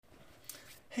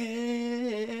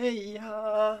Hey,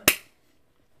 hello.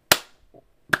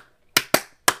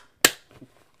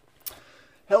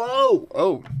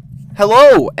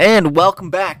 Hello, and welcome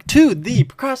back to the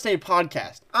Procrastinated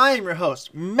Podcast. I am your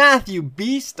host, Matthew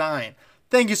B. Stein.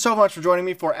 Thank you so much for joining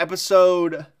me for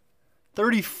episode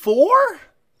 34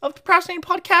 of the Procrastinated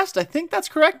Podcast. I think that's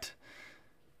correct.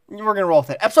 We're going to roll with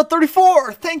it. Episode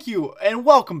 34. Thank you, and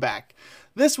welcome back.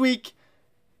 This week,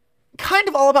 kind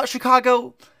of all about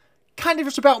Chicago. Kind of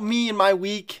just about me and my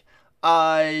week.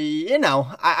 Some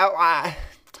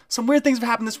weird things have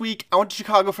happened this week. I went to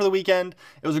Chicago for the weekend.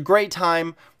 It was a great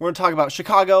time. We're going to talk about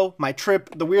Chicago, my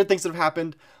trip, the weird things that have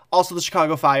happened, also the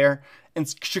Chicago fire,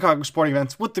 and Chicago sporting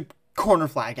events with the corner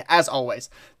flag, as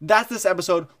always. That's this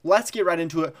episode. Let's get right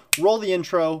into it. Roll the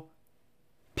intro.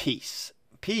 Peace.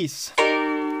 Peace.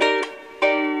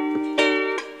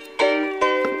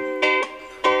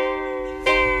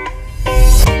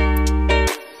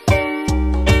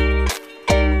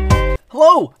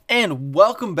 Hello, and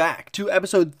welcome back to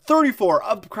episode 34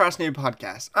 of the Procrastinated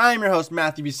Podcast. I'm your host,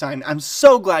 Matthew B. Stein. I'm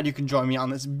so glad you can join me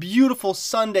on this beautiful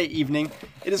Sunday evening.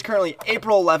 It is currently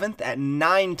April 11th at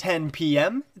 9:10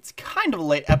 p.m. It's kind of a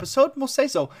late episode, we'll say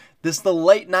so. This is the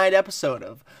late night episode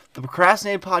of the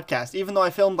Procrastinated Podcast, even though I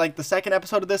filmed the second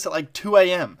episode of this at 2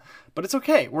 a.m. But it's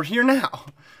okay, we're here now.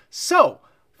 So,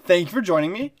 thank you for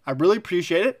joining me. I really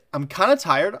appreciate it. I'm kind of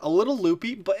tired, a little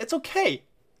loopy, but it's okay.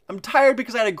 I'm tired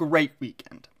because I had a great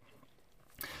weekend.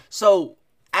 So,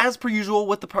 as per usual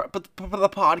with the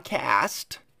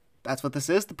podcast, that's what this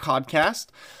is, the podcast,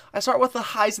 I start with the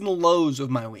highs and the lows of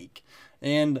my week.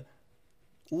 And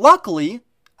luckily,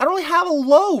 I don't really have a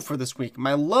low for this week.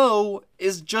 My low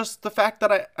is just the fact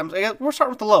that we're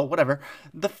starting with the low, whatever.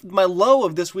 My low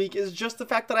of this week is just the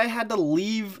fact that I had to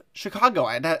leave Chicago.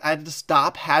 I had to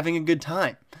stop having a good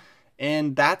time.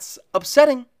 And that's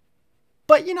upsetting.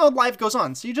 But, life goes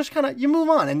on. So you just you move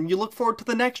on and you look forward to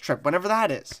the next trip, whenever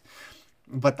that is.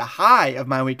 But the high of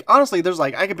my week, honestly, there's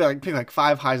I could pick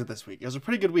 5 highs of this week. It was a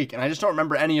pretty good week, and I just don't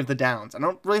remember any of the downs. I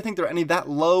don't really think there are any any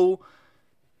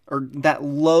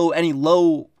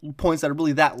low points that are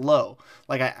really that low.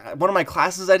 One of my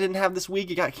classes I didn't have this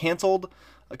week, it got canceled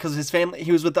because he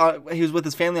was with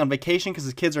his family on vacation because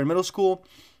his kids are in middle school.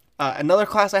 Another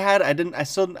class I had, I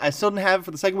still didn't have for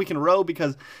the second week in a row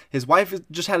because his wife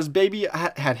just had his baby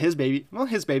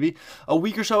a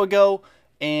week or so ago,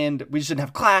 and we just didn't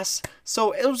have class.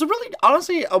 So it was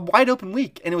honestly a wide open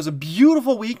week, and it was a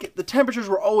beautiful week. The temperatures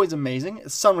were always amazing.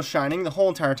 The sun was shining the whole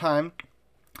entire time.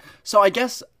 So I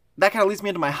guess that kind of leads me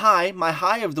into my high. My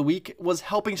high of the week was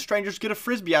helping strangers get a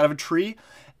frisbee out of a tree,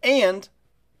 and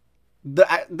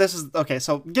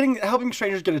helping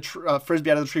strangers get a frisbee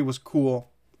out of the tree was cool.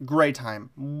 Great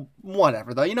time.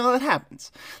 Whatever, though. That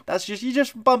happens. You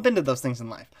just bump into those things in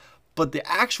life. But the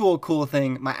actual cool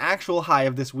thing, my actual high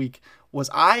of this week,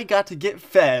 was I got to get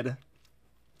fed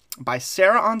by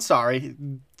Sarah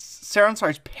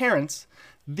Ansari's parents,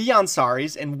 the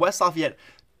Ansaris, in West Lafayette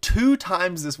 2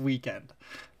 times this weekend.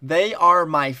 They are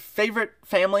my favorite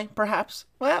family, perhaps.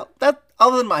 Well,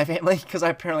 other than my family, because I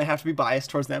apparently have to be biased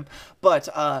towards them. But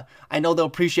I know they'll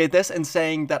appreciate this, and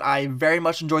saying that I very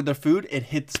much enjoyed their food. It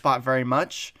hit the spot very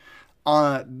much.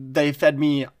 They fed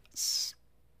me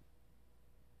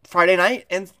Friday night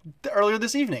and earlier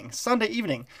this evening, Sunday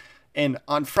evening. And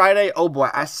on Friday, oh boy,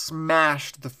 I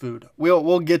smashed the food.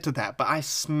 We'll get to that, but I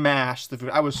smashed the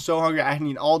food. I was so hungry. I hadn't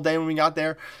eaten all day when we got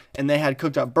there, and they had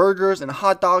cooked up burgers and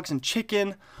hot dogs and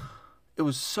chicken. It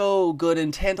was so good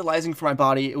and tantalizing for my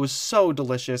body. It was so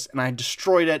delicious, and I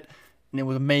destroyed it, and it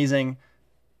was amazing,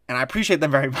 and I appreciate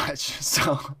them very much.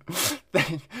 So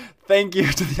thank you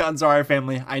to the Ansari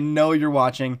family. I know you're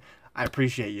watching. I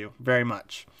appreciate you very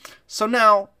much. So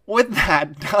now, with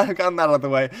that, now I've gotten that out of the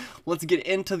way, let's get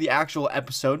into the actual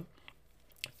episode.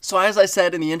 So as I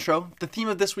said in the intro, the theme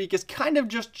of this week is kind of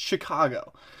just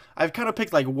Chicago. I've kind of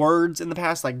picked words in the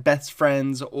past, like best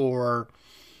friends or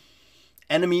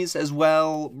enemies as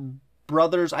well.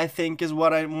 Brothers, I think, is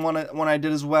what I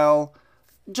did as well.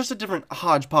 Just a different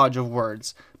hodgepodge of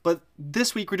words. But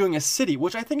this week we're doing a city,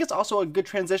 which I think is also a good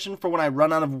transition for when I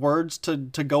run out of words to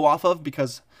go off of,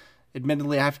 because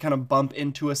admittedly, I have to kind of bump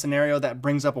into a scenario that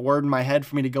brings up a word in my head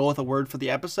for me to go with a word for the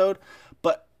episode.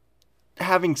 But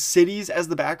having cities as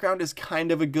the background is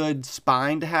kind of a good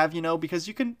spine to have,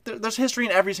 because there's history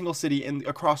in every single city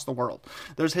across the world.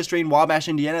 There's history in Wabash,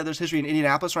 Indiana. There's history in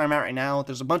Indianapolis, where I'm at right now.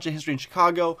 There's a bunch of history in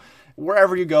Chicago.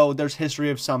 Wherever you go, there's history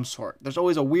of some sort. There's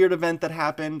always a weird event that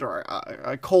happened, or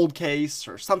a cold case,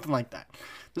 or something like that.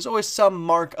 There's always some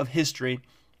mark of history,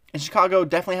 and Chicago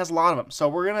definitely has a lot of them. So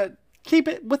we're going to keep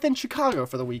it within Chicago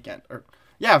for the weekend.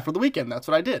 For the weekend, that's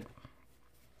what I did.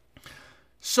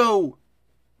 So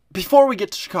before we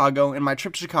get to Chicago and my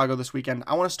trip to Chicago this weekend,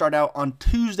 I want to start out on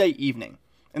Tuesday evening.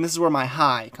 And this is where my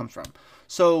high comes from.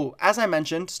 So, as I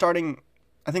mentioned, starting,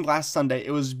 I think last Sunday,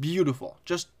 it was beautiful.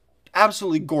 Just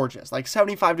absolutely gorgeous. Like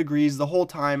 75 degrees the whole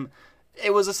time.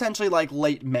 It was essentially like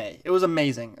late May. It was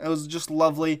amazing. It was just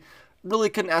lovely. Really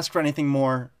couldn't ask for anything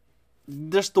more.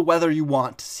 Just the weather you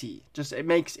want to see. Just it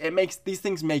makes these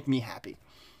things make me happy.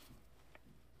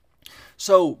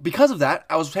 So, because of that,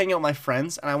 I was hanging out with my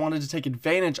friends and I wanted to take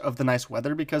advantage of the nice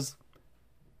weather because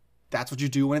that's what you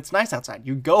do when it's nice outside.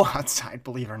 You go outside,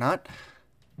 believe it or not.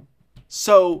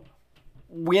 So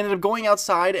we ended up going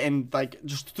outside and like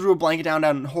just threw a blanket down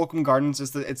in Holcomb Gardens.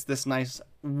 It's this nice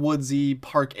woodsy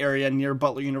park area near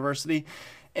Butler University.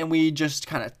 And we just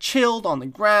kind of chilled on the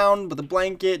ground with a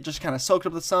blanket, just kind of soaked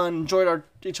up the sun, enjoyed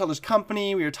each other's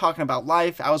company. We were talking about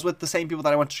life. I was with the same people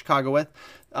that I went to Chicago with,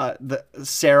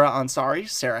 Sarah Ansari.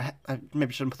 Sarah, I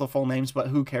maybe shouldn't put the full names, but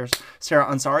who cares? Sarah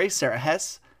Ansari, Sarah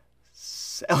Hess,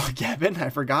 Ella Gavin, I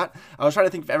forgot. I was trying to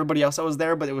think of everybody else that was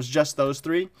there, but it was just those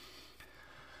three.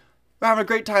 We're having a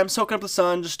great time, soaking up the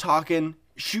sun, just talking,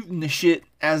 shooting the shit,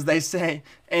 as they say.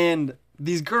 And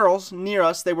these girls near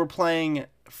us, they were playing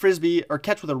frisbee or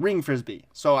catch with a ring frisbee.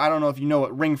 So I don't know if you know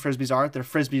what ring frisbees are. They're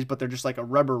frisbees, but they're just like a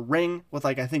rubber ring with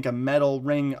like I think a metal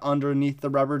ring underneath the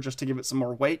rubber just to give it some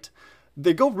more weight.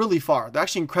 They go really far. They're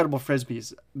actually incredible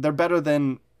frisbees. They're better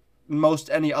than most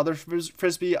any other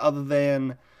frisbee other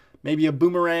than maybe a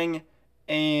boomerang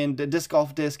and a disc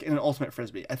golf disc and an ultimate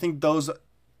frisbee. I think those,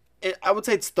 I would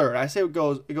say it's third. I say it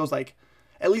goes like,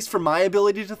 at least for my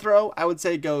ability to throw, I would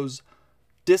say it goes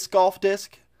disc golf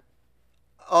disc,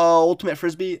 ultimate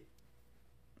frisbee,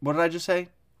 what did I just say?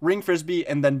 Ring frisbee,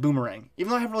 and then boomerang. Even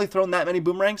though I haven't really thrown that many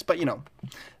boomerangs, but you know,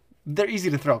 they're easy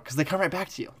to throw because they come right back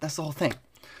to you. That's the whole thing.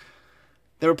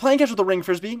 They were playing catch with a ring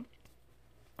frisbee,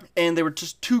 and they were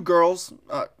just two girls,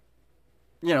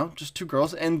 just two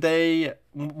girls, and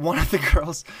one of the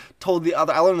girls told the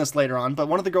other, I learned this later on, but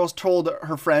one of the girls told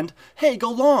her friend, hey,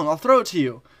 go long, I'll throw it to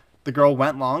you. The girl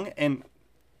went long, and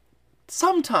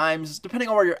sometimes, depending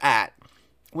on where you're at,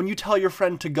 when you tell your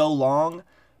friend to go long,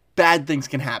 bad things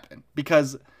can happen,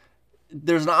 because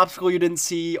there's an obstacle you didn't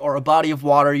see, or a body of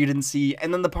water you didn't see,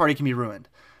 and then the party can be ruined.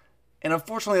 And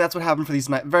unfortunately, that's what happened for these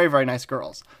very, very nice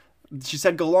girls. She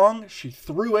said go long, she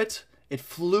threw it, it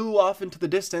flew off into the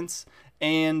distance,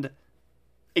 and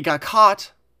it got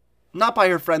caught, not by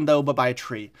her friend though, but by a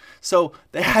tree. So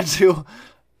they had to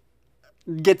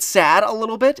get sad a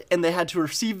little bit, and they had to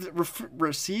retrieve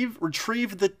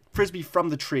the frisbee from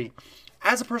the tree.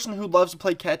 As a person who loves to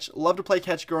play catch, loved to play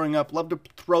catch growing up, loved to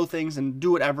throw things and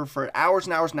do whatever for hours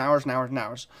and hours and hours and hours and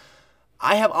hours,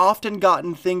 I have often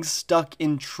gotten things stuck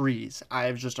in trees.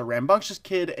 I was just a rambunctious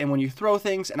kid, and when you throw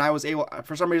things, and I was able,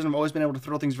 for some reason, I've always been able to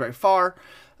throw things very far,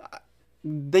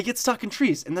 they get stuck in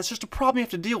trees, and that's just a problem you have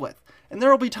to deal with. And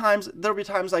there'll be times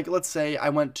like, let's say I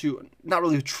went to, not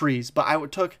really trees, but I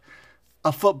took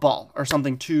a football or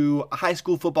something to a high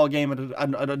school football game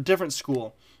at a different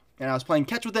school, and I was playing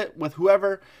catch with it with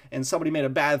whoever, and somebody made a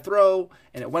bad throw,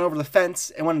 and it went over the fence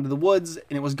and went into the woods,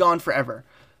 and it was gone forever.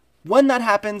 When that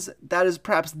happens, that is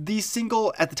perhaps at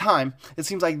the time, it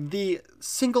seems like the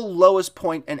single lowest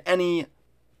point in any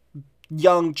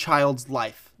young child's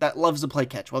life that loves to play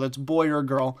catch, whether it's a boy or a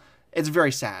girl. It's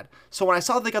very sad. So when I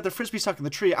saw they got their frisbee stuck in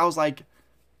the tree, I was like,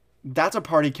 that's a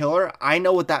party killer. I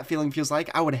know what that feeling feels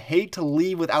like. I would hate to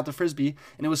leave without the frisbee,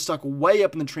 and it was stuck way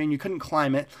up in the tree, and you couldn't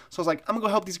climb it. So I was like, I'm gonna go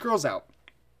help these girls out.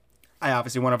 I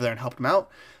obviously went over there and helped them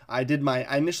out. I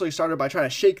initially started by trying to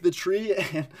shake the tree,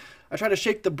 and I tried to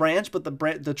shake the branch, but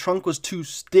the trunk was too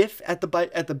stiff at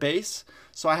the base,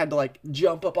 so I had to like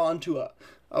jump up onto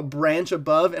a branch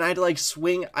above, and I had to like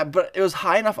swing. But it was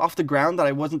high enough off the ground that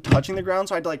I wasn't touching the ground,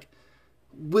 so I had to like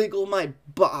wiggle my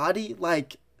body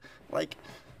like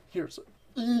here's.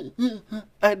 I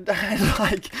had to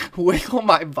like wiggle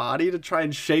my body to try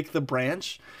and shake the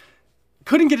branch.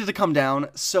 Couldn't get it to come down,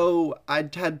 so we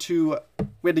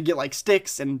had to get like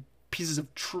sticks and pieces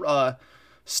of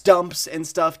stumps and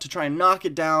stuff to try and knock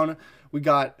it down. We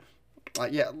got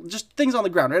just things on the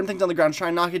ground, random things on the ground to try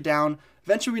and knock it down.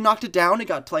 Eventually we knocked it down. It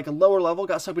got to like a lower level,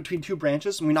 got stuck between two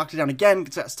branches, and we knocked it down again,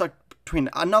 got stuck between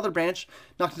another branch,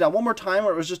 knocked it down one more time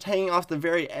where it was just hanging off the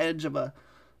very edge of a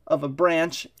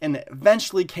branch, and it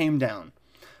eventually came down.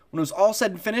 When it was all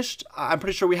said and finished, I'm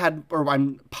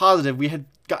positive we had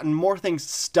gotten more things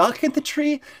stuck in the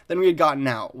tree than we had gotten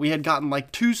out. We had gotten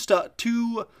like two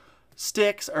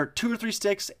sticks, or 2 or 3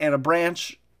 sticks, and a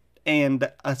branch, and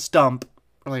a stump,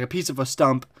 or like a piece of a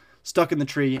stump, stuck in the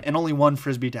tree, and only one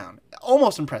frisbee down.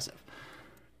 Almost impressive.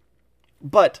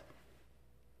 But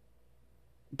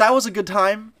that was a good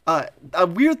time. A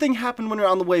weird thing happened when we were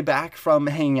on the way back from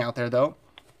hanging out there, though.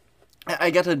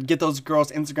 I got to get those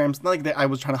girls' Instagrams. Not like that I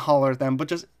was trying to holler at them, but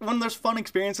just when there's fun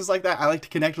experiences like that, I like to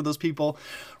connect with those people,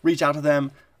 reach out to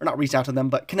them, or not reach out to them,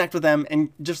 but connect with them, and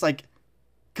just like,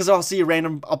 because I'll see a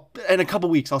random, in a couple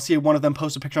weeks, I'll see one of them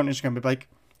post a picture on Instagram, and be like,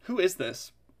 who is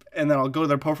this? And then I'll go to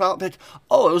their profile and be like,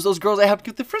 oh, it was those girls I helped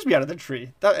get the frisbee out of the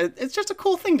tree. It's just a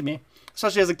cool thing to me,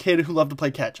 especially as a kid who loved to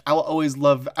play catch. I will always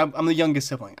love, I'm the youngest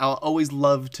sibling. I'll always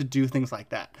love to do things like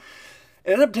that.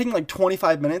 It ended up taking like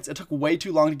 25 minutes. It took way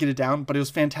too long to get it down, but it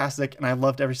was fantastic, and I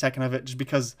loved every second of it just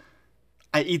because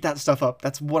I eat that stuff up.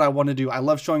 That's what I want to do. I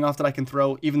love showing off that I can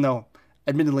throw, even though,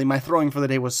 admittedly, my throwing for the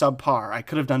day was subpar. I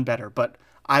could have done better, but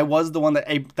I was the one that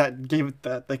gave it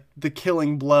the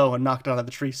killing blow and knocked it out of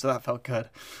the tree, so that felt good.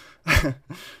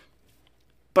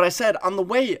 But I said on the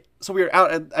way, so we were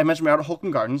out. I mentioned we were out at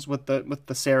Holcomb Gardens with the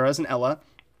Sarahs and Ella.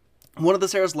 One of the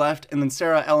Sarahs left, and then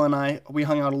Sarah, Ella, and I, we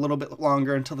hung out a little bit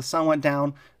longer until the sun went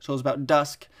down, so it was about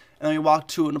dusk. And then we walked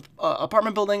to an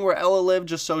apartment building where Ella lived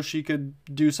just so she could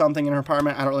do something in her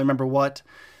apartment. I don't really remember what.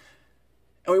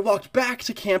 And we walked back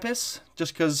to campus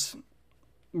just because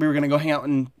we were going to go hang out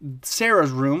in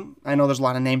Sarah's room. I know there's a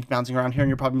lot of names bouncing around here, and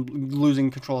you're probably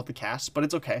losing control of the cast, but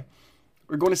it's okay.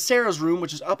 We're going to Sarah's room,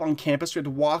 which is up on campus. We had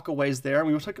to walk a ways there, and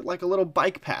we took like a little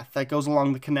bike path that goes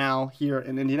along the canal here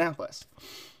in Indianapolis.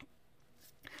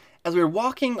 As we were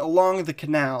walking along the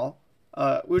canal,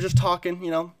 we were just talking,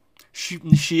 you know, shooting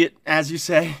the shit, as you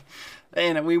say.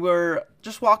 And we were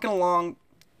just walking along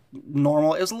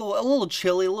normal. It was a little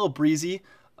chilly, a little breezy,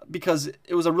 because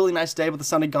it was a really nice day, but the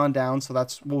sun had gone down, so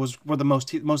that's where the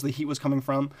most of the heat was coming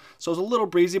from. So it was a little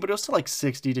breezy, but it was still like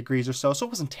 60 degrees or so it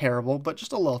wasn't terrible, but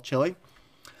just a little chilly.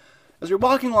 As we were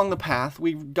walking along the path,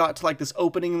 we got to like this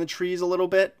opening in the trees a little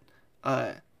bit,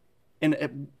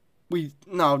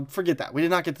 no, forget that. We did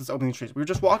not get this opening trees. We were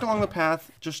just walking along the path,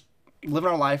 just living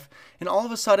our life, and all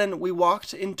of a sudden we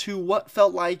walked into what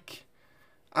felt like,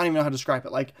 I don't even know how to describe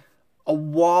it, like a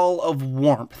wall of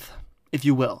warmth, if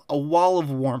you will. A wall of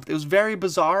warmth. It was very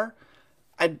bizarre.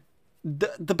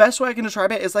 The best way I can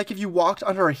describe it is like if you walked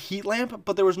under a heat lamp,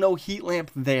 but there was no heat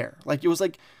lamp there. Like it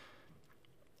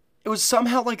was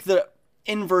somehow like the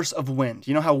inverse of wind.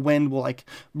 You know how wind will like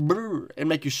brr and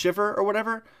make you shiver or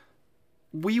whatever?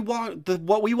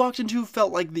 What we walked into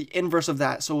felt like the inverse of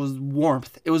that, so it was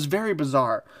warmth. It was very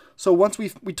bizarre. So once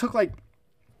we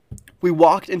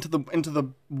walked into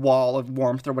the wall of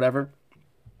warmth or whatever,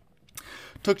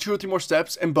 took 2 or 3 more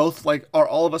steps, and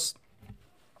all of us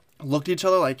looked at each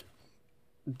other like,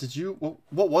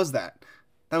 what was that?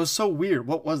 That was so weird.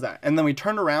 What was that? And then we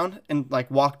turned around and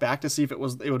like walked back to see if it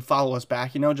would follow us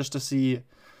back, you know, just to see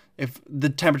if the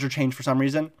temperature changed for some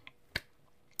reason.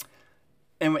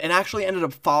 And it actually ended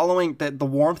up the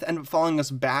warmth ended up following us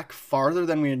back farther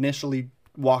than we initially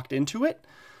walked into it,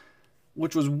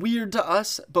 which was weird to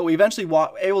us, but we eventually were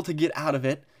able to get out of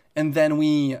it, and then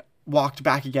we walked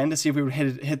back again to see if we would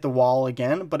hit the wall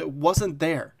again, but it wasn't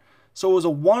there. So it was a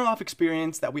one-off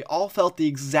experience that we all felt the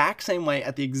exact same way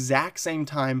at the exact same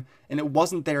time, and it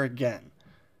wasn't there again.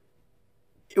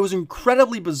 It was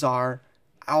incredibly bizarre.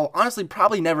 I'll honestly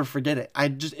probably never forget it.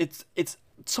 It's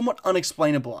somewhat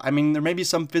unexplainable. I mean, there may be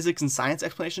some physics and science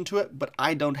explanation to it, but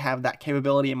I don't have that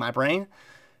capability in my brain.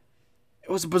 It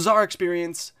was a bizarre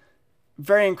experience,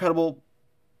 very incredible.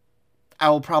 I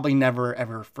will probably never,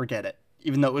 ever forget it,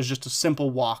 even though it was just a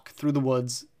simple walk through the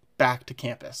woods back to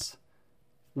campus.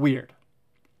 Weird.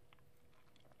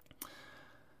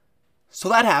 So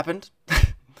that happened.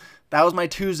 That was my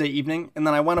Tuesday evening, and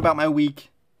then I went about my week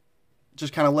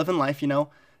just kind of living life, you know.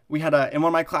 We had in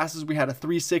one of my classes, we had a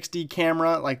 360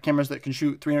 camera, like cameras that can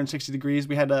shoot 360 degrees.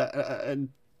 We had a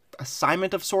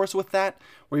assignment of sorts with that,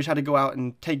 where you just had to go out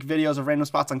and take videos of random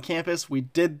spots on campus. We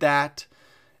did that,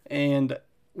 and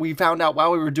we found out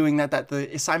while we were doing that the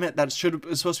assignment was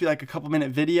supposed to be like a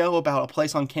couple-minute video about a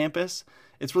place on campus.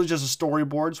 It's really just a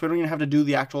storyboard, so we don't even have to do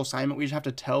the actual assignment. We just have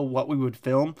to tell what we would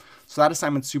film. So that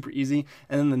assignment's super easy.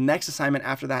 And then the next assignment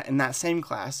after that in that same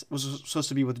class was supposed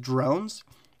to be with drones.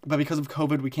 But because of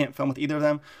COVID, we can't film with either of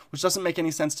them, which doesn't make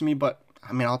any sense to me, but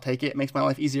I mean, I'll take it. It makes my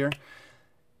life easier.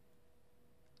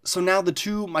 So now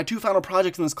my two final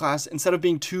projects in this class, instead of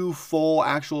being 2 full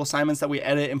actual assignments that we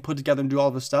edit and put together and do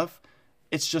all this stuff,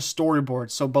 it's just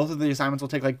storyboards. So both of the assignments will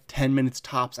take like 10 minutes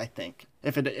tops, I think.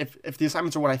 If the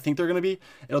assignments are what I think they're going to be,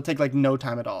 it'll take like no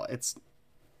time at all.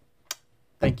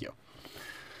 Thank you.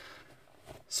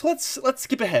 So let's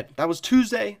skip ahead. That was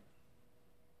Tuesday.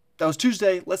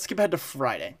 Let's skip ahead to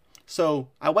Friday. So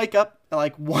I wake up, at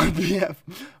like 1 p.m.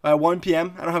 At 1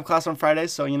 p.m. I don't have class on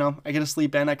Fridays, so I get to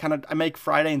sleep in. I make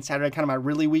Friday and Saturday kind of my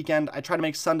really weekend. I try to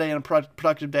make Sunday and a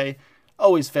productive day.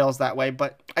 Always fails that way,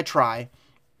 but I try.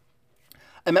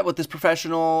 I met with this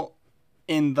professional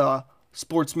in the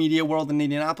sports media world in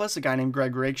Indianapolis, a guy named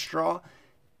Greg Rakestraw,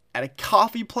 at a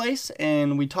coffee place,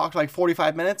 and we talked for like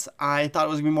 45 minutes. I thought it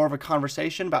was going to be more of a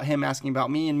conversation about him asking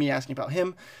about me and me asking about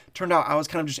him. Turned out I was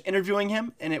kind of just interviewing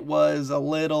him, and it was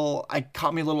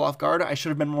caught me a little off guard. I should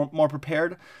have been more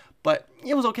prepared, but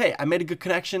it was okay. I made a good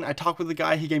connection. I talked with the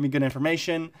guy. He gave me good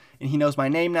information, and he knows my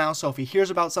name now, so if he hears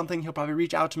about something, he'll probably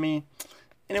reach out to me,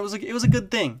 and it was a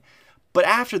good thing. But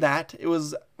after that,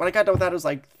 when I got done with that, it was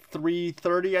like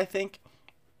 3:30, I think,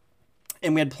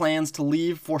 and we had plans to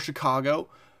leave for Chicago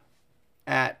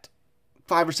at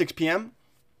 5 or 6 p.m.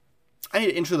 I need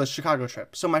to intro the Chicago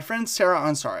trip. So my friend Sarah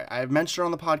Ansari, I've mentioned her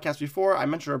on the podcast before. I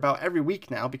mention her about every week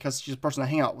now because she's a person I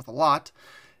hang out with a lot.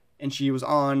 And she was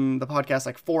on the podcast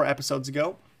like 4 episodes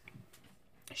ago.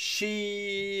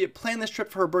 She planned this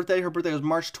trip for her birthday. Her birthday was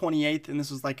March 28th, and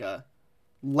this was like a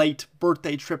late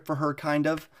birthday trip for her, kind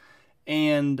of.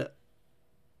 And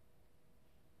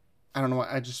I don't know what,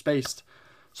 I just spaced.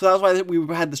 So that was why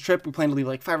we had this trip. We planned to leave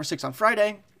like 5 or 6 on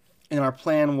Friday. And our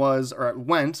plan was, or it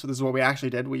went, so this is what we actually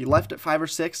did. We left at 5 or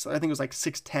 6. I think it was like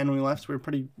 6:10 when we left. So we were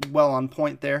pretty well on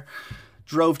point there.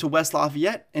 Drove to West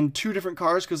Lafayette in 2 different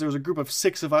cars because there was a group of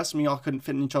 6 of us and we all couldn't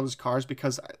fit in each other's cars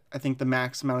because I think the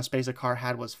max amount of space a car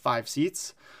had was 5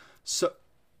 seats. So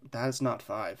that is not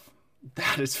 5.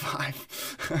 That is 5.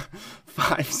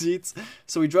 5 seats.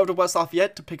 So we drove to West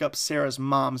Lafayette to pick up Sarah's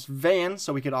mom's van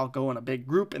so we could all go in a big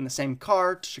group in the same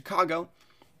car to Chicago.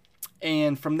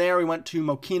 And from there, we went to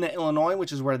Mokina, Illinois,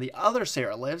 which is where the other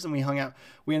Sarah lives, and we hung out.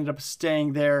 We ended up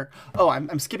staying there. Oh,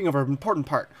 I'm skipping over an important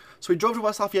part. So we drove to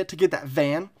West Lafayette to get that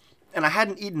van, and I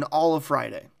hadn't eaten all of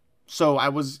Friday. So I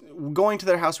was going to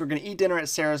their house. We were going to eat dinner at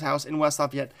Sarah's house in West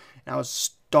Lafayette, and I was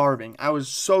starving. I was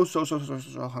so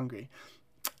hungry.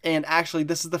 And actually,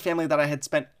 this is the family that I had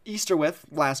spent Easter with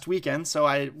last weekend, so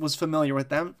I was familiar with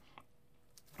them.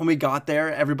 When we got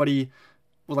there, everybody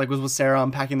was with Sarah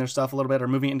unpacking their stuff a little bit or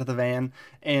moving into the van,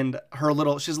 and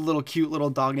she's a little cute little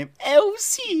dog named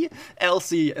Elsie.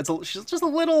 She's just a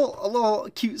little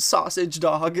cute sausage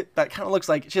dog that kind of looks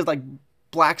like she has like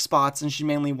black spots and she's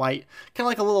mainly white, kind of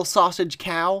like a little sausage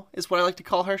cow is what I like to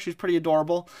call her. She's pretty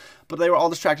adorable, but they were all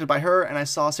distracted by her, and I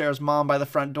saw Sarah's mom by the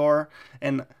front door.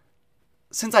 And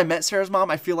since I met Sarah's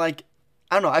mom, I feel like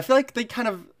they kind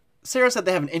of, Sarah said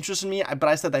they have an interest in me, but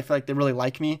I said I feel like they really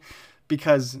like me.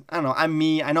 Because, I don't know, I'm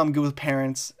me, I know I'm good with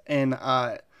parents, and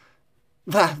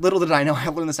little did I know, I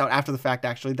learned this out after the fact,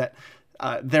 actually, that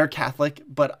they're Catholic,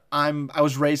 but I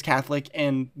was raised Catholic,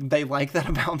 and they like that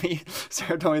about me.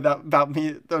 Sarah told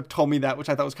me that, which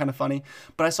I thought was kind of funny.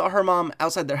 But I saw her mom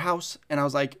outside their house, and I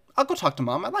was like, I'll go talk to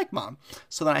mom, I like mom.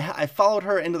 So then I followed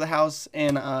her into the house,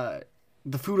 and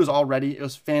the food was all ready. It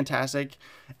was fantastic.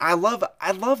 I love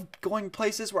going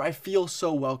places where I feel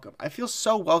so welcome. I feel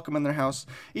so welcome in their house.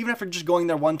 Even after just going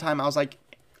there one time, I was like,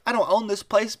 I don't own this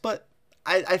place, but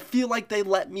I feel like they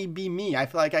let me be me. I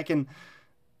feel like I can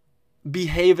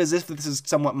behave as if this is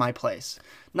somewhat my place.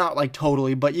 Not like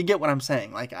totally, but you get what I'm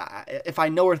saying. Like, if I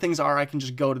know where things are, I can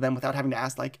just go to them without having to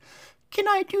ask, like, can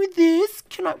I do this?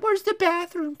 Where's the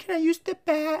bathroom? Can I use the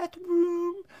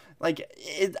bathroom? Like,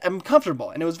 I'm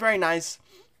comfortable, and it was very nice,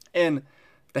 and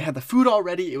they had the food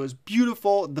already. It was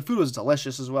beautiful. The food was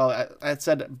delicious as well. I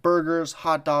said burgers,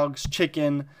 hot dogs,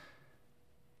 chicken,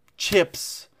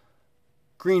 chips,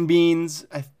 green beans.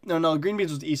 Green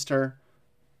beans was Easter.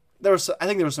 I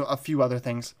think there was a few other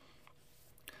things,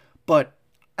 but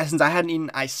since I hadn't eaten,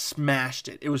 I smashed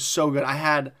it. It was so good.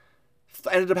 I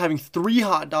ended up having 3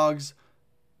 hot dogs,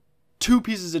 2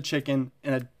 pieces of chicken,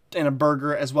 and a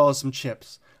burger, as well as some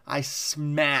chips. I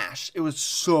smashed. It was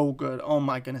so good. Oh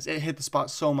my goodness. It hit the spot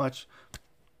so much.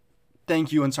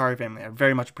 Thank you, and sorry, family. I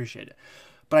very much appreciate it.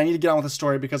 But I need to get on with the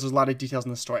story because there's a lot of details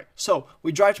in the story. So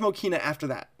we drive to Mokina after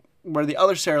that, where the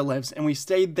other Sarah lives, and we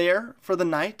stayed there for the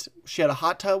night. She had a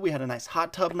hot tub. We had a nice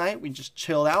hot tub night. We just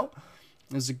chilled out.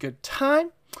 It was a good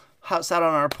time. Sat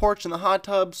on our porch in the hot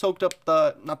tub, soaked up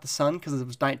not the sun because it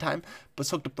was nighttime, but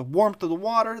soaked up the warmth of the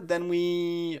water. Then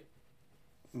we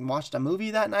watched a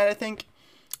movie that night, I think.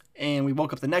 And we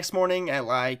woke up the next morning at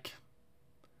like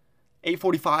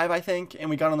 8:45, I think, and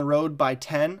we got on the road by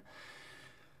 10.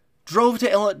 Drove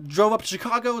up to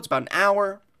Chicago. It's about an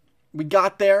hour. We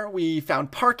got there. We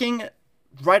found parking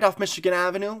right off Michigan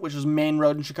Avenue, which is main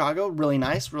road in Chicago. Really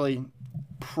nice, really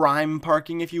prime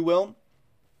parking, if you will.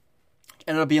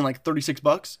 Ended up being like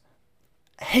 $36.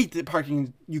 I hate that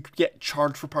parking. You could get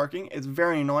charged for parking. It's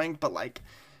very annoying, but like,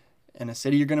 In a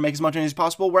city, you're going to make as much money as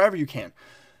possible wherever you can.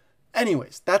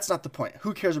 Anyways, that's not the point.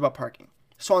 Who cares about parking?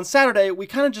 So on Saturday, we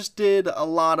kind of just did a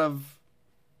lot of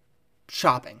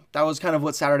shopping. That was kind of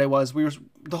what Saturday was.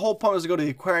 The whole point was to go to the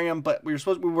aquarium, but we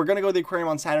were going to go to the aquarium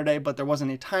on Saturday, but there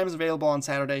wasn't any times available on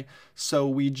Saturday, so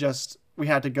we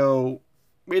had to go.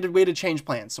 We had to change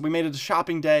plans. So we made it a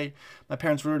shopping day. My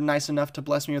parents were nice enough to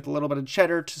bless me with a little bit of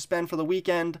cheddar to spend for the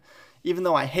weekend. Even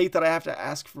though I hate that I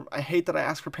ask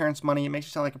for parents' money. It makes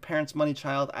me sound like a parents' money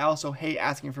child. I also hate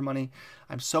asking for money.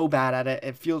 I'm so bad at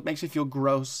it. Makes me feel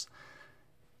gross.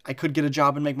 I could get a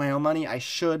job and make my own money. I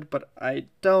should, but I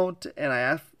don't. And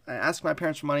I ask my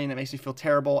parents for money, and it makes me feel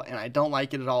terrible, and I don't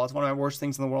like it at all. It's one of my worst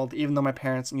things in the world, even though my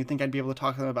parents, and you'd think I'd be able to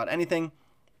talk to them about anything.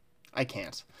 I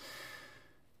can't.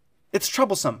 It's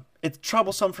troublesome. It's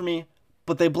troublesome for me,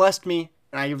 but they blessed me,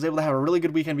 and I was able to have a really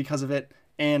good weekend because of it,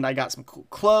 and I got some cool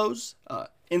clothes.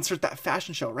 Insert that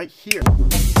fashion show right here.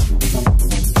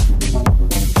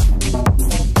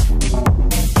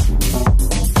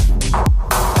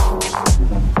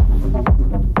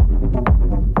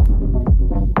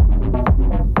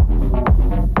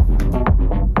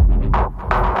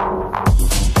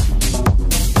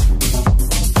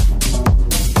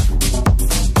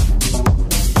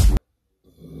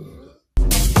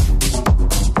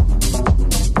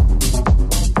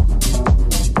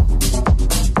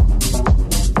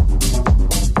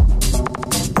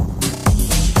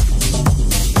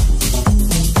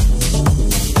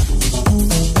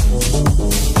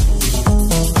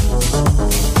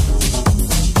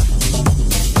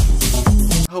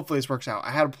 Hopefully this works out.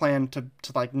 I had a plan to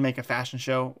like make a fashion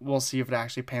show. We'll see if it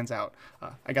actually pans out.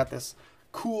 I got this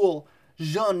cool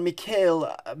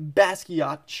Jean-Michel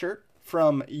Basquiat shirt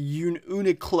from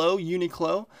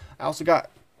Uniqlo. I also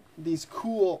got these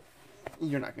cool,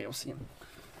 you're not gonna be able to see them,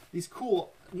 these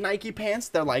cool Nike pants.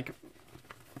 They're like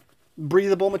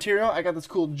breathable material. I got this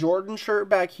cool Jordan shirt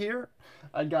back here.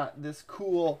 I got this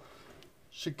cool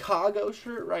Chicago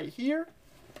shirt right here.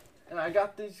 And I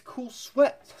got these cool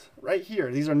sweats right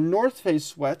here. These are North Face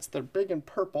sweats. They're big and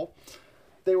purple.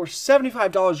 They were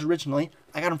 $75 originally.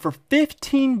 I got them for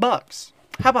 15 bucks.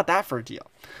 How about that for a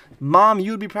deal? Mom,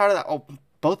 you would be proud of that. Oh,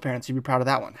 both parents, you'd be proud of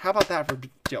that one. How about that for a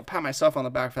deal? Pat myself on the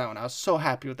back for that one. I was so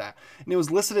happy with that. And it was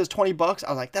listed as 20 bucks. I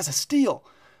was like, that's a steal.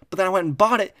 But then I went and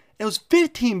bought it. It was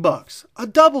 15 bucks. A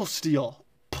double steal.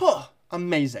 Puh,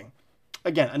 amazing.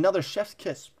 Again, another chef's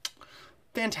kiss.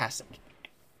 Fantastic.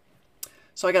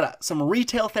 So I got some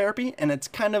retail therapy, and it's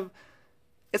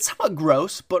somewhat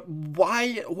gross, but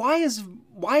why is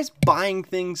buying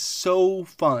things so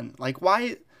fun? Like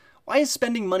why is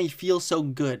spending money feel so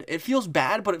good? It feels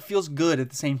bad, but it feels good at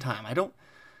the same time.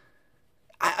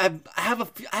 I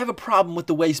have a problem with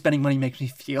the way spending money makes me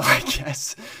feel, I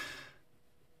guess.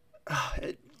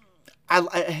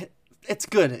 It's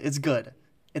good.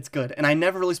 It's good. And I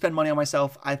never really spend money on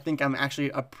myself. I think I'm actually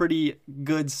a pretty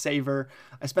good saver.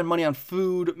 I spend money on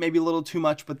food, maybe a little too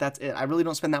much, but that's it. I really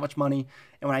don't spend that much money.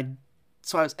 And I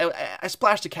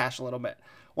splashed the cash a little bit.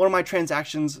 One of my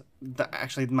transactions,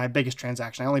 actually my biggest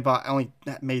transaction, I only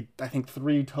made, I think,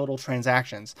 3 total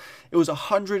transactions. It was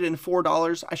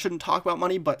 $104. I shouldn't talk about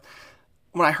money, but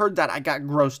when I heard that, I got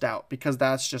grossed out because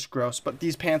that's just gross. But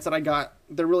these pants that I got,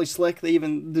 they're really slick. They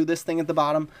even do this thing at the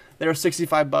bottom. They were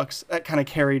 65 bucks. That kind of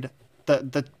carried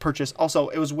the purchase. Also,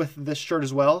 it was with this shirt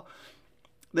as well.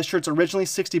 This shirt's originally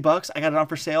 60 bucks. I got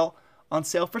it on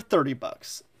sale for 30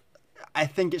 bucks. I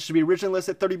think it should be originally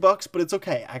listed at 30 bucks, but it's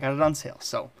okay. I got it on sale,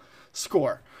 so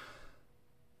score.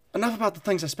 Enough about the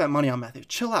things I spent money on, Matthew.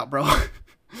 Chill out, bro.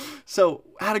 So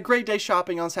I had a great day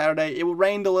shopping on Saturday. It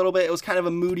rained a little bit. It was kind of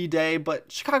a moody day,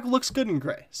 but Chicago looks good in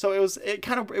gray. So it was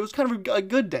kind of a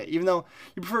good day, even though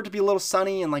you prefer it to be a little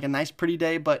sunny and like a nice pretty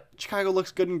day. But Chicago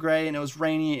looks good in gray, and it was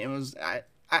rainy. I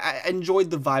enjoyed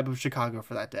the vibe of Chicago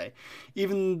for that day,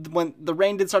 even when the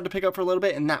rain did start to pick up for a little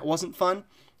bit, and that wasn't fun.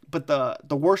 But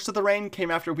the worst of the rain came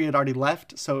after we had already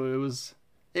left, so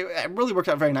it really worked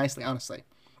out very nicely, honestly.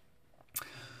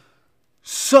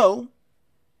 So,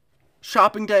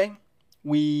 shopping day,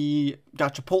 we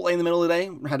got Chipotle in the middle of the day.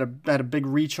 Had a big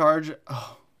recharge.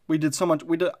 Oh, we did so much.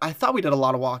 I thought we did a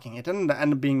lot of walking. It didn't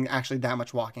end up being actually that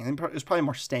much walking. It was probably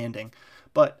more standing.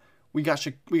 But we got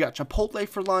Chipotle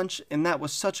for lunch, and that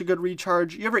was such a good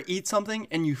recharge. You ever eat something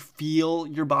and you feel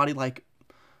your body like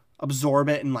absorb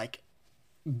it and like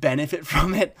benefit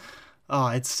from it? Oh,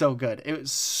 it's so good. It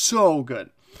was so good.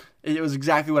 It was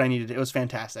exactly what I needed. It was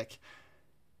fantastic.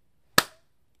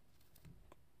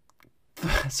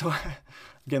 So I'm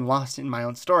getting lost in my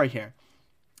own story here.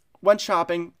 Went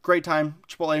shopping, great time,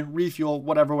 Chipotle, refuel,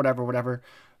 whatever.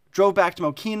 Drove back to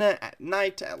Mokina at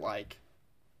night at like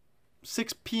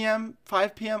 6 p.m.,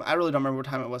 5 p.m. I really don't remember what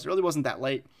time it was. It really wasn't that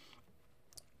late.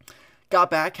 Got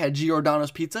back, had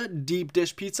Giordano's pizza, deep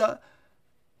dish pizza.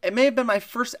 It may have been my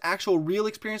first actual real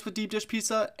experience with deep dish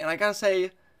pizza, and I gotta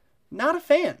say, not a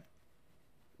fan.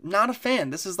 Not a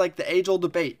fan. This is like the age-old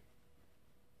debate.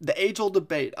 The age-old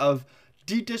debate of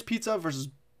deep dish pizza versus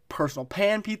personal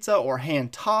pan pizza or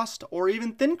hand-tossed or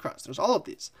even thin crust. There's all of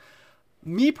these.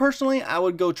 Me personally, I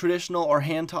would go traditional or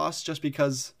hand-tossed just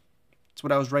because it's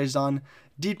what I was raised on.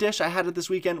 Deep dish, I had it this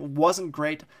weekend, wasn't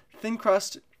great. Thin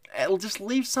crust, it'll just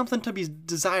leave something to be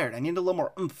desired. I need a little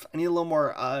more oomph. I need a little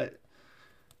more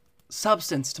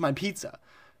substance to my pizza.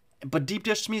 But deep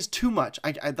dish to me is too much.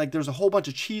 I like there's a whole bunch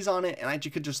of cheese on it, and I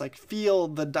could just like feel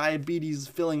the diabetes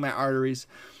filling my arteries.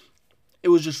 It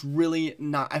was just really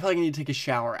not. I felt like I needed to take a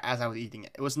shower as I was eating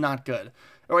it. It was not good,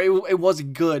 or it was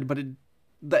good, but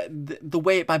the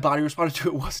way my body responded to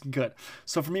it wasn't good.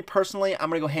 So for me personally,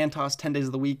 I'm gonna go hand toss 10 days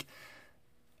of the week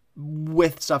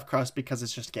with stuffed crust because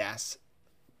it's just gas.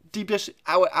 Deep dish,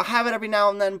 I'll have it every now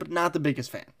and then, but not the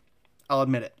biggest fan. I'll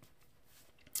admit it.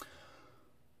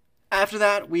 After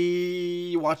that,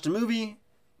 we watched a movie,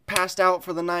 passed out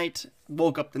for the night,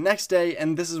 woke up the next day,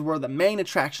 and this is where the main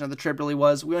attraction of the trip really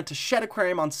was. We went to Shed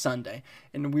Aquarium on Sunday,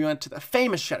 and we went to the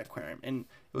famous Shed Aquarium, and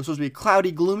it was supposed to be a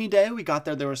cloudy, gloomy day. We got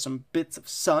there were some bits of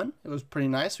sun. It was pretty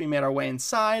nice. We made our way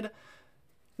inside.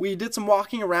 We did some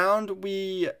walking around.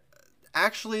 We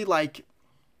actually,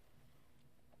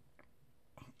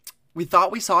 we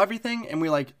thought we saw everything, and we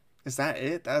is that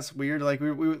it? That's weird. Like,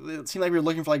 it seemed like we were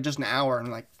looking for just an hour,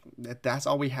 and that's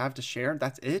all we have to share.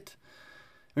 That's it.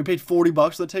 We paid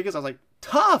 $40 for the tickets. I was like,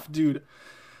 tough, dude.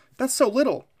 That's so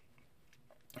little.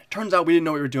 Turns out we didn't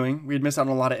know what we were doing. We had missed out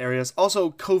on a lot of areas. Also,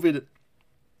 COVID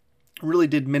really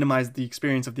did minimize the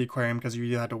experience of the aquarium because you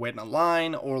either had to wait in a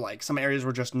line or some areas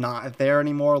were just not there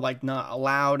anymore, not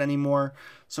allowed anymore.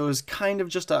 So it was kind of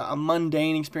just a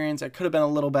mundane experience. It could have been a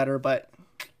little better, but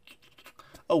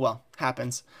oh well,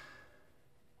 happens.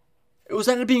 It was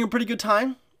ended up being a pretty good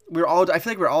time. I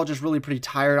feel like we were all just really pretty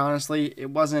tired, honestly. It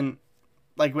wasn't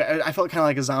I felt kind of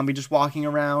like a zombie just walking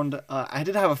around. I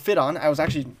did have a fit on. I'm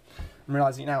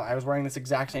realizing now, I was wearing this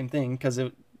exact same thing because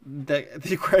the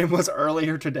aquarium was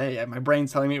earlier today. My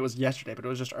brain's telling me it was yesterday, but it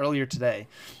was just earlier today.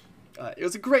 It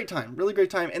was a great time, really great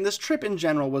time. And this trip in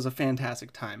general was a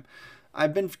fantastic time.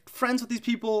 I've been friends with these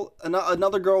people.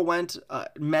 Another girl went,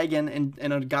 Megan,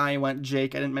 and a guy went,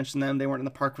 Jake. I didn't mention them. They weren't in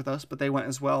the park with us, but they went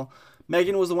as well.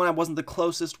 Megan was the one I wasn't the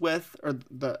closest with, or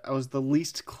I was the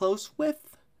least close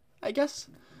with, I guess.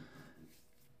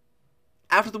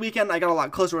 After the weekend, I got a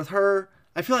lot closer with her.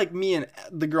 I feel like me and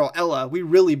the girl Ella, we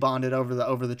really bonded over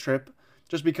the trip,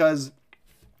 just because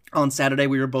on Saturday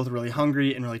we were both really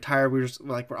hungry and really tired. We were just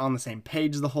we're on the same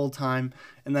page the whole time,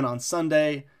 and then on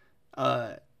Sunday,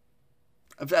 a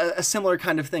similar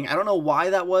kind of thing. I don't know why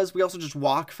that was. We also just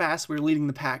walk fast. We were leading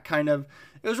the pack, kind of.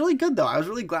 It was really good, though. I was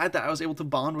really glad that I was able to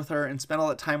bond with her and spend all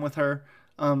that time with her,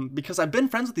 because I've been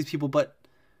friends with these people, but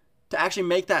to actually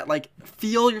make that,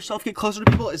 feel yourself get closer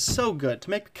to people is so good. To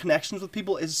make connections with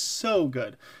people is so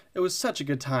good. It was such a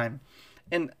good time.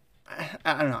 And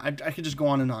I don't know. I could just go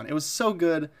on and on. It was so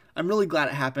good. I'm really glad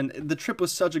it happened. The trip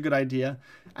was such a good idea.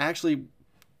 I actually,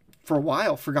 for a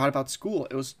while, forgot about school.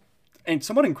 It was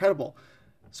somewhat incredible.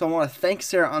 So I want to thank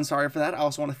Sarah Ansari for that. I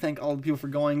also want to thank all the people for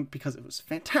going because it was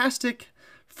fantastic.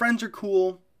 Friends are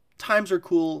cool. Times are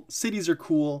cool. Cities are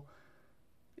cool.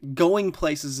 Going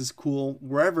places is cool.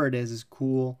 Wherever it is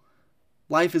cool.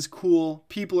 Life is cool.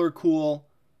 People are cool.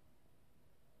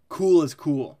 Cool is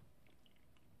cool.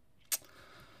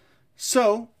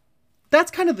 So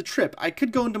that's kind of the trip. I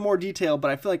could go into more detail, but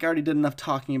I feel like I already did enough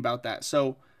talking about that.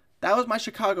 So that was my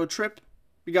Chicago trip.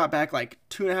 We got back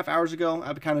 2.5 hours ago.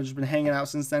 I've kind of just been hanging out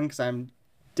since then because I'm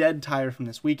dead tired from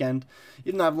this weekend.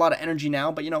 Even though I have a lot of energy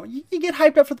now, but you get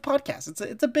hyped up for the podcast.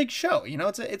 It's a big show.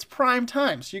 It's prime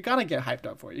time, so you gotta get hyped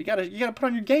up for it. You gotta put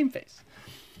on your game face.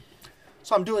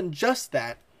 So I'm doing just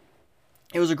that.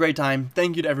 It was a great time.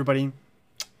 Thank you to everybody.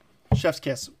 Chef's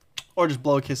kiss, or just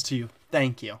blow a kiss to you.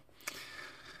 Thank you.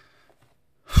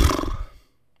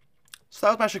 So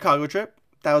that was my Chicago trip.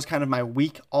 That was kind of my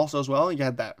week also as well. You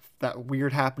had that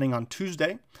weird happening on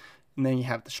Tuesday. And then you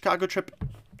have the Chicago trip.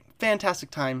 Fantastic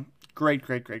time. Great.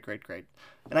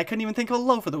 And I couldn't even think of a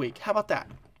low for the week. How about that?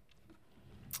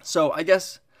 So I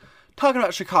guess talking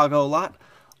about Chicago a lot,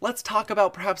 let's talk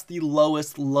about perhaps the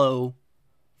lowest low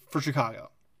for Chicago.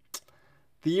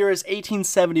 The year is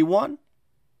 1871.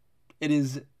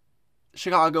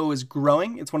 Chicago is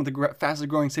growing. It's one of the fastest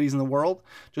growing cities in the world.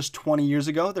 Just 20 years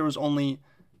ago, there was only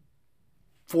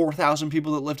 4,000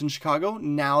 people that lived in Chicago.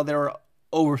 Now there are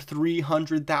over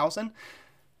 300,000.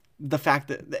 the fact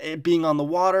that it being on the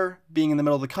water, being in the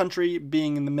middle of the country,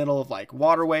 being in the middle of like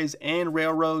waterways and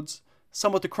railroads,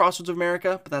 somewhat the crossroads of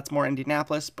America, but that's more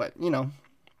Indianapolis. But you know,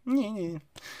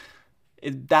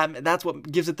 that's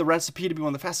what gives it the recipe to be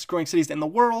one of the fastest growing cities in the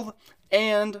world.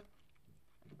 And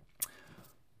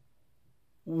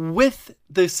with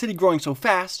the city growing so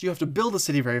fast, you have to build the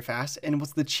city very fast. And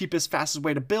what's the cheapest, fastest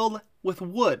way to build? With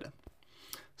wood.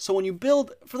 So when you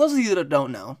build, for those of you that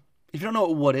don't know, if you don't know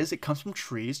what wood is, it comes from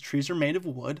trees. Trees are made of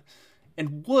wood.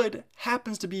 And wood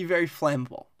happens to be very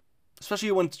flammable,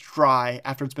 especially when it's dry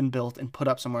after it's been built and put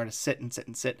up somewhere to sit and sit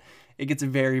and sit. It gets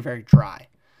very, very dry.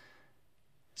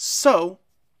 So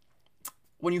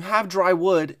when you have dry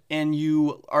wood and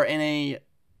you are in a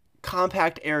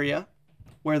compact area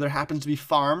where there happens to be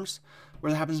farms,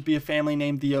 where there happens to be a family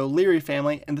named the O'Leary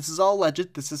family, and this is all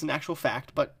alleged, this is an actual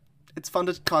fact, but it's fun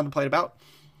to contemplate about.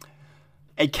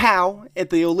 A cow at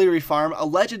the O'Leary farm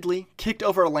allegedly kicked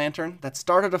over a lantern that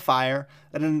started a fire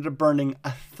that ended up burning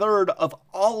a third of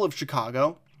all of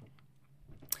Chicago,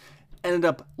 ended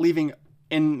up leaving,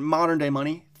 in modern day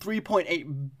money,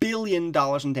 $3.8 billion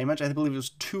in damage. I believe it was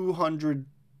 200,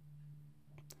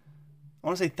 I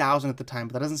want to say 1,000 at the time,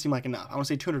 but that doesn't seem like enough. I want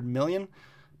to say 200 million,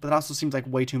 but that also seems like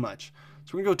way too much.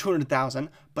 So we're going to go 200,000,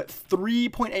 but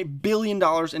 $3.8 billion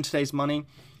in today's money.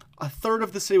 A third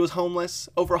of the city was homeless.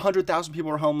 Over 100,000 people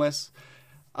were homeless.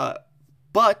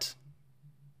 But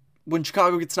when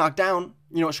Chicago gets knocked down,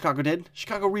 you know what Chicago did?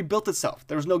 Chicago rebuilt itself.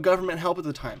 There was no government help at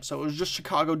the time, so it was just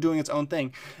Chicago doing its own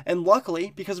thing. And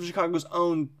luckily, because of Chicago's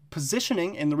own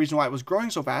positioning and the reason why it was growing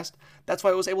so fast, that's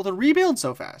why it was able to rebuild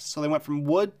so fast. So they went from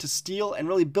wood to steel and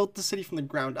really built the city from the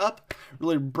ground up,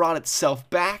 really brought itself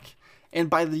back. And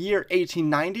by the year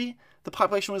 1890, the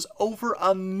population was over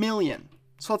 1 million.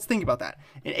 So let's think about that.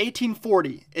 In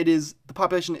 1840, the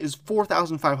population is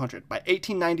 4,500. By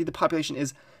 1890, the population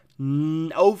is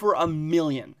over 1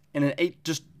 million. And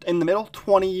just in the middle,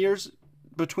 20 years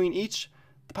between each,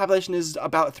 the population is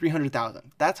about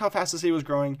 300,000. That's how fast the city was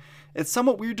growing. It's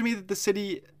somewhat weird to me that the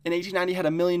city in 1890 had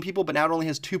 1 million people, but now it only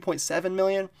has 2.7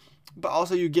 million. But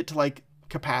also you get to like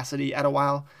capacity at a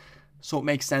while. So it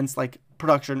makes sense, like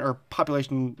production or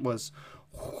population was,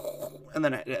 and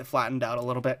then it flattened out a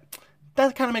little bit.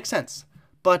 That kind of makes sense.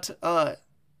 But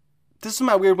this is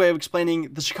my weird way of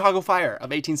explaining the Chicago Fire of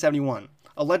 1871.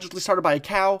 Allegedly started by a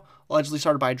cow, allegedly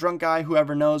started by a drunk guy.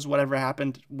 Whoever knows, whatever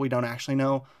happened, we don't actually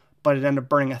know. But it ended up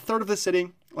burning a third of the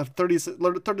city, left a third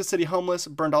of the city homeless,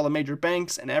 burned all the major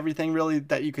banks and everything really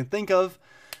that you can think of.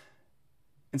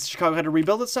 And Chicago had to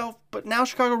rebuild itself, but now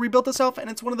Chicago rebuilt itself, and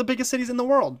it's one of the biggest cities in the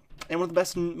world. And one of the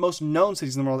best and most known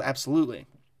cities in the world, absolutely.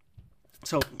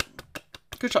 So,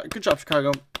 good job,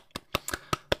 Chicago.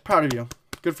 Proud of you.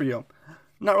 Good for you.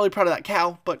 Not really proud of that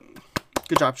cow, but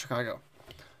good job, Chicago.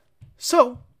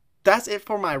 So, that's it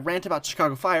for my rant about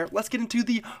Chicago Fire. Let's get into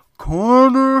the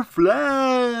corner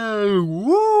flag.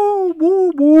 Woo,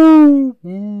 woo, woo,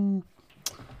 woo.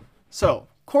 So,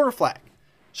 corner flag.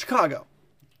 Chicago.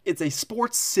 It's a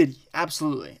sports city,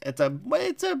 absolutely. It's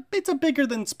a bigger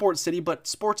than sports city, but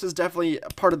sports is definitely a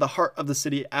part of the heart of the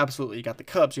city, absolutely. You got the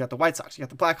Cubs, you got the White Sox, you got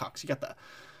the Blackhawks, you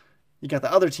got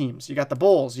the other teams, you got the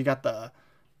Bulls, you got the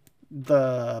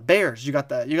Bears, you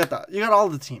got all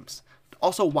the teams.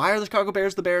 Also, why are the Chicago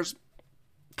Bears the Bears?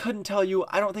 Couldn't tell you.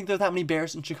 I don't think there are that many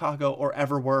Bears in Chicago or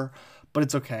ever were, but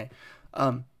it's okay.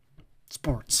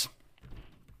 Sports.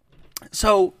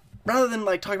 So rather than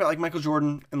like talking about like Michael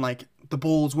Jordan and like the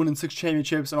Bulls winning 6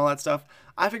 championships and all that stuff,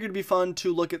 I figured it'd be fun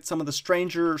to look at some of the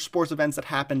stranger sports events that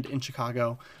happened in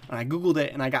Chicago. And I Googled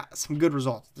it and I got some good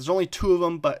results. There's only 2 of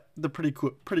them, but they're pretty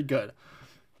cool, pretty good.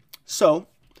 So,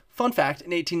 fun fact,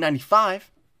 in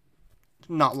 1895,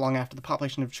 not long after the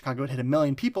population of Chicago had hit 1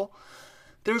 million people,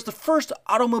 there was the first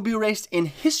automobile race in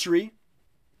history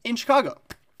in Chicago.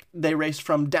 They raced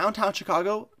from downtown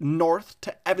Chicago north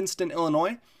to Evanston,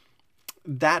 Illinois.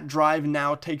 That drive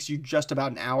now takes you just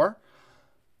about an hour.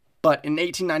 But in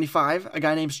 1895, a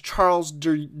guy named Charles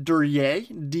Duryea,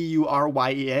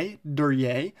 D-U-R-Y-E-A,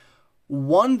 Duryea,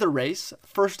 won the race,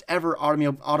 first ever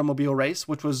automobile race,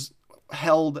 which was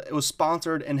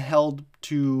sponsored and held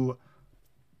to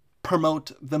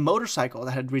promote the motorcycle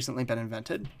that had recently been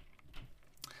invented.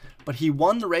 But he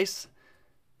won the race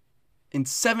in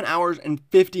 7 hours and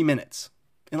 50 minutes.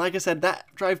 And like I said, that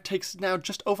drive takes now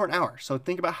just over an hour. So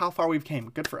think about how far we've came.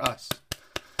 Good for us.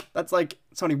 That's like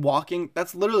somebody walking.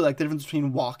 That's literally like the difference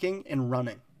between walking and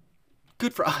running.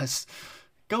 Good for us.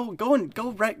 Go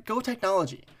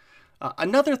technology.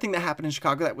 Another thing that happened in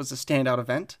Chicago that was a standout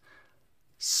event,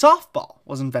 softball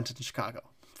was invented in Chicago.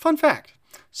 Fun fact.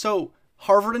 So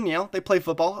Harvard and Yale, they play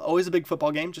football. Always a big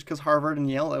football game just because Harvard and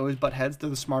Yale always butt heads. They're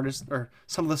the smartest, or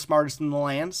some of the smartest in the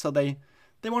land, so they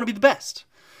want to be the best.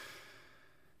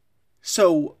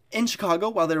 So in Chicago,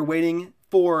 while they're waiting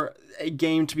for a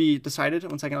game to be decided,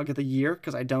 one second, I'll get the year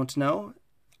because I don't know.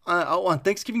 On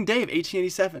Thanksgiving Day of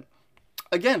 1887,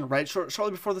 again, right shortly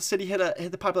before the city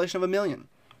hit the population of 1 million.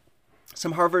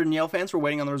 Some Harvard and Yale fans were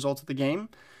waiting on the results of the game,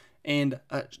 and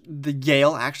the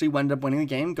Yale actually wound up winning the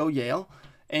game. Go Yale!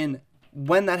 And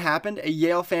when that happened, a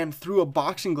Yale fan threw a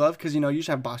boxing glove, because you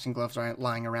usually have boxing gloves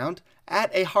lying around,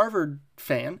 at a Harvard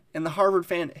fan, and the Harvard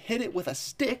fan hit it with a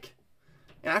stick.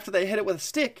 And after they hit it with a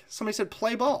stick, somebody said,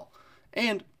 "Play ball,"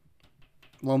 and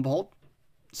lo and behold,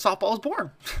 softball was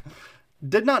born.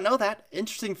 Did not know that.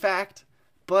 Interesting fact,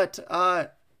 but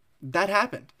that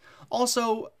happened.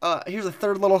 Also, here's a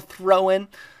third little throw-in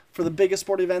for the biggest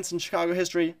sport events in Chicago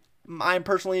history. I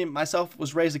personally, myself,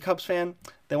 was raised a Cubs fan.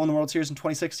 They won the World Series in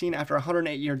 2016 after a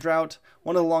 108-year drought,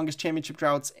 one of the longest championship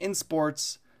droughts in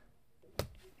sports.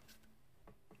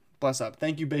 Bless up.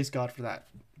 Thank you, base God, for that.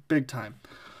 Big time.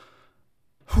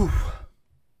 Whew.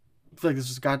 I feel like this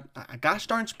was a gosh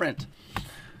darn sprint.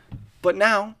 But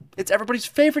now, it's everybody's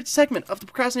favorite segment of the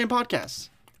Procrastinated Podcast.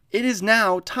 It is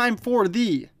now time for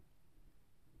the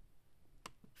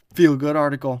Feel Good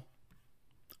article.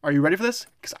 Are you ready for this?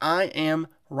 Because I am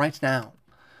right now.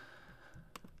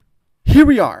 Here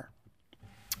we are.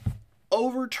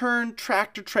 Overturned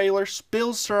tractor trailer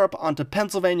spills syrup onto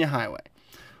Pennsylvania highway.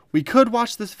 We could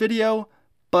watch this video,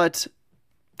 but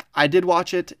I did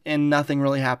watch it and nothing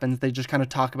really happens. They just kind of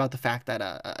talk about the fact that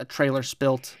a trailer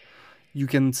spilt. You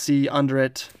can see under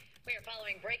it. We are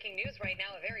following breaking news right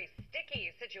now. A very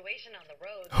sticky situation on the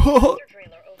road. The tractor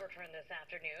trailer overturned this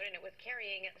afternoon, and it was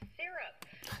carrying syrup.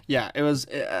 Yeah, it was.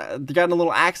 They got in a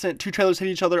little accident. Two trailers hit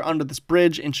each other under this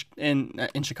bridge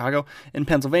in Chicago, in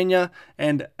Pennsylvania,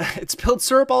 and it spilled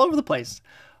syrup all over the place.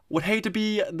 Would hate to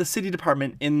be the city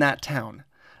department in that town.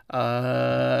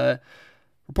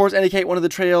 Reports indicate one of the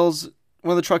trucks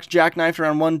jackknifed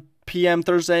around 1 p.m.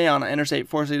 Thursday on Interstate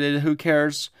 468. Who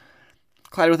cares?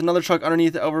 Collided with another truck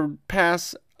underneath the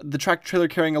overpass. The tractor trailer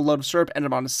carrying a load of syrup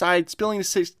ended up on its side, spilling the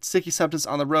sticky substance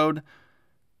on the road.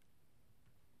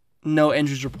 No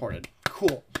injuries reported.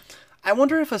 Cool. I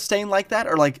wonder if a stain like that,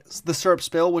 or like the syrup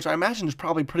spill, which I imagine is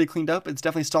probably pretty cleaned up, it's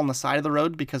definitely still on the side of the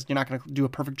road because you're not going to do a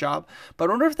perfect job. But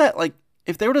I wonder if that, like,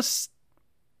 if they were to,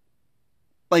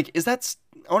 like, I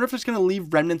wonder if it's going to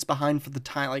leave remnants behind for the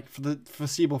time, like, for the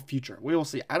foreseeable future. We will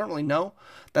see. I don't really know.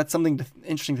 That's something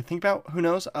interesting to think about. Who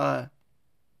knows?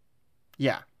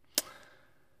 Yeah.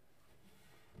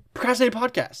 Procrastinated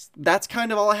Podcast. That's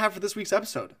kind of all I have for this week's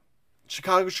episode.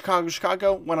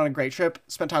 Chicago. Went on a great trip.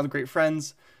 Spent time with great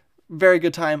friends. Very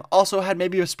good time. Also had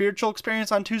maybe a spiritual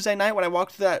experience on Tuesday night when I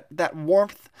walked through that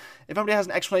warmth. If anybody has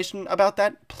an explanation about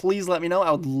that, please let me know.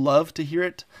 I would love to hear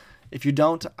it. If you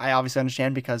don't, I obviously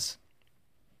understand because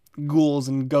ghouls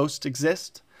and ghosts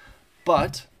exist.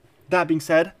 But that being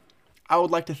said, I would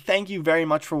like to thank you very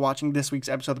much for watching this week's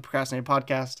episode of the Procrastinated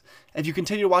Podcast. If you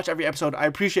continue to watch every episode, I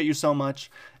appreciate you so much.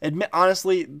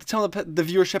 Honestly, some of the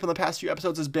viewership in the past few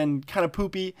episodes has been kind of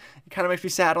poopy. It kind of makes me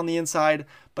sad on the inside,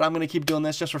 but I'm going to keep doing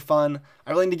this just for fun.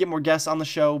 I really need to get more guests on the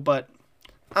show, but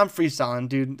I'm freestyling,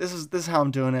 dude. This is how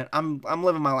I'm doing it. I'm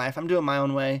living my life. I'm doing it my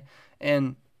own way,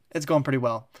 and it's going pretty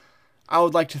well. I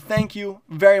would like to thank you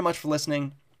very much for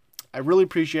listening. I really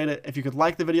appreciate it. If you could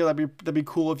like the video, that'd be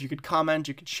cool. If you could comment,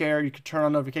 you could share, you could turn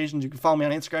on notifications, you could follow me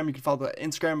on Instagram, you could follow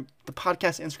the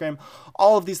podcast Instagram,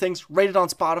 all of these things. Rate it on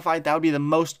Spotify. That would be the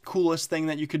most coolest thing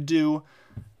that you could do.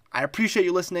 I appreciate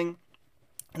you listening.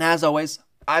 And as always,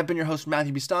 I've been your host,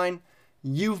 Matthew B. Stein.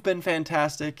 You've been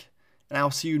fantastic. And I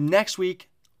will see you next week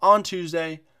on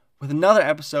Tuesday with another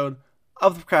episode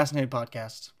of the Procrastinated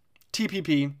Podcast.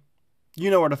 TPP. You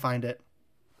know where to find it.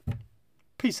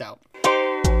 Peace out.